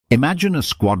Imagine a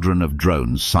squadron of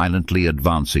drones silently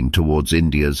advancing towards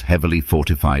India's heavily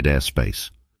fortified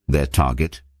airspace. Their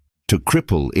target? To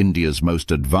cripple India's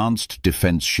most advanced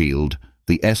defense shield,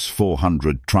 the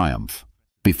S-400 Triumph.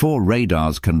 Before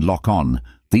radars can lock on,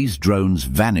 these drones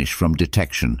vanish from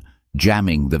detection,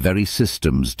 jamming the very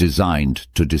systems designed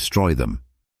to destroy them.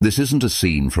 This isn't a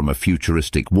scene from a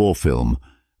futuristic war film.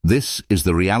 This is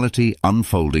the reality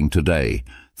unfolding today,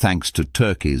 thanks to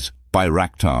Turkey's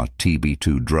Bayraktar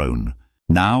TB2 drone.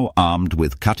 Now armed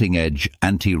with cutting-edge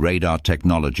anti-radar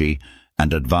technology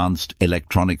and advanced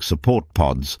electronic support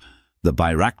pods, the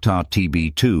Bayraktar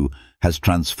TB2 has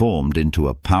transformed into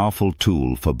a powerful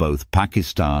tool for both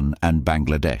Pakistan and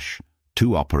Bangladesh,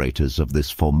 two operators of this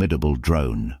formidable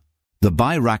drone. The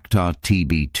Bayraktar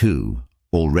TB2,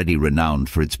 already renowned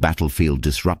for its battlefield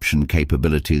disruption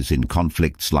capabilities in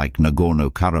conflicts like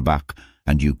Nagorno-Karabakh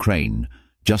and Ukraine,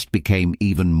 just became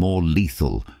even more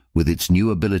lethal with its new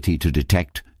ability to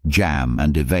detect, jam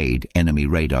and evade enemy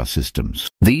radar systems.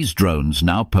 These drones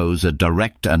now pose a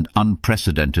direct and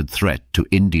unprecedented threat to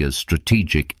India's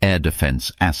strategic air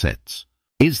defense assets.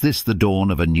 Is this the dawn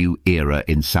of a new era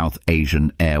in South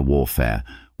Asian air warfare,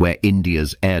 where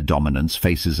India's air dominance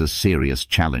faces a serious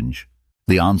challenge?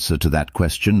 The answer to that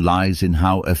question lies in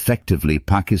how effectively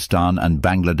Pakistan and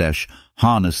Bangladesh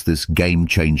harness this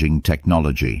game-changing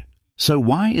technology. So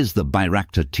why is the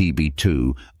Bayraktar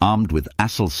TB2, armed with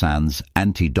Aselsan's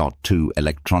Anti-Dot-2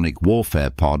 electronic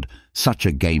warfare pod, such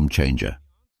a game-changer?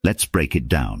 Let's break it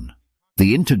down.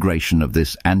 The integration of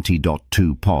this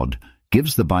Anti-Dot-2 pod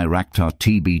gives the Bayraktar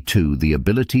TB2 the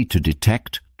ability to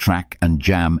detect, track and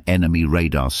jam enemy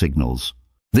radar signals.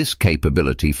 This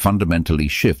capability fundamentally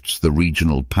shifts the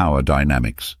regional power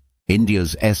dynamics.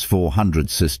 India's S-400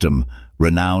 system,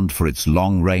 renowned for its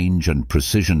long range and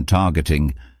precision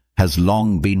targeting, has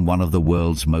long been one of the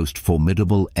world's most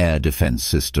formidable air defense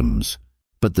systems.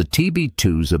 But the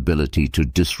TB2's ability to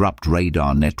disrupt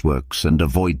radar networks and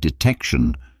avoid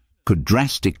detection could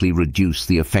drastically reduce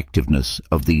the effectiveness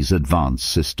of these advanced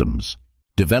systems.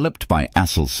 Developed by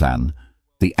Aselsan,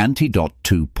 the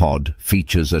Anti-Dot-2 pod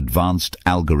features advanced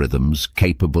algorithms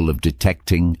capable of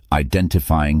detecting,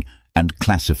 identifying, and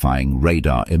classifying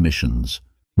radar emissions.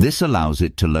 This allows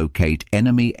it to locate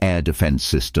enemy air defense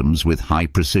systems with high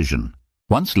precision.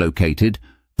 Once located,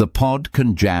 the pod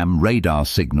can jam radar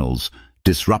signals,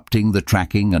 disrupting the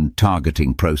tracking and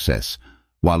targeting process,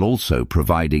 while also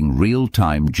providing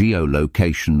real-time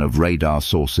geolocation of radar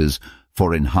sources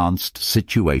for enhanced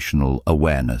situational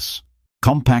awareness.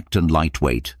 Compact and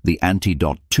lightweight, the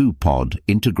Anti-Dot-2 pod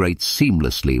integrates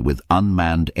seamlessly with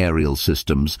unmanned aerial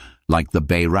systems like the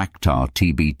Bayraktar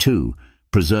TB2,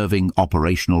 preserving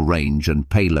operational range and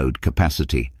payload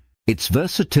capacity. Its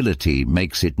versatility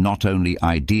makes it not only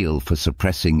ideal for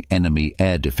suppressing enemy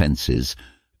air defenses,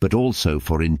 but also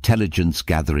for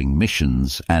intelligence-gathering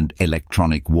missions and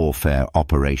electronic warfare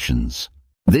operations.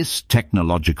 This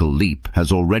technological leap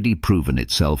has already proven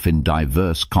itself in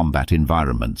diverse combat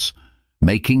environments,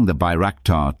 making the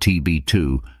Bayraktar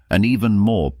TB2 an even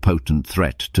more potent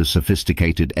threat to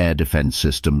sophisticated air defense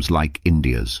systems like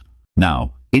India's.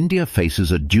 Now, India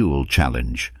faces a dual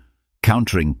challenge,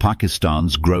 countering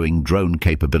Pakistan's growing drone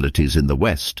capabilities in the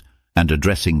west and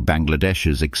addressing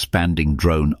Bangladesh's expanding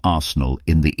drone arsenal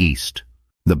in the east.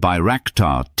 The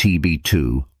Bayraktar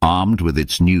TB2, armed with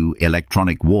its new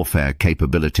electronic warfare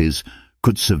capabilities,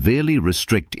 could severely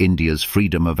restrict India's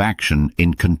freedom of action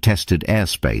in contested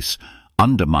airspace,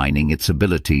 undermining its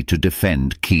ability to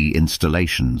defend key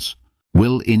installations.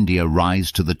 Will India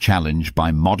rise to the challenge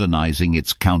by modernizing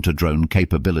its counter-drone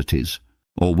capabilities?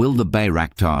 Or will the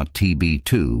Bayraktar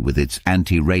TB2, with its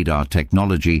anti-radar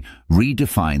technology,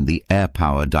 redefine the air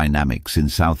power dynamics in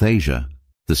South Asia?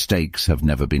 The stakes have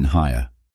never been higher.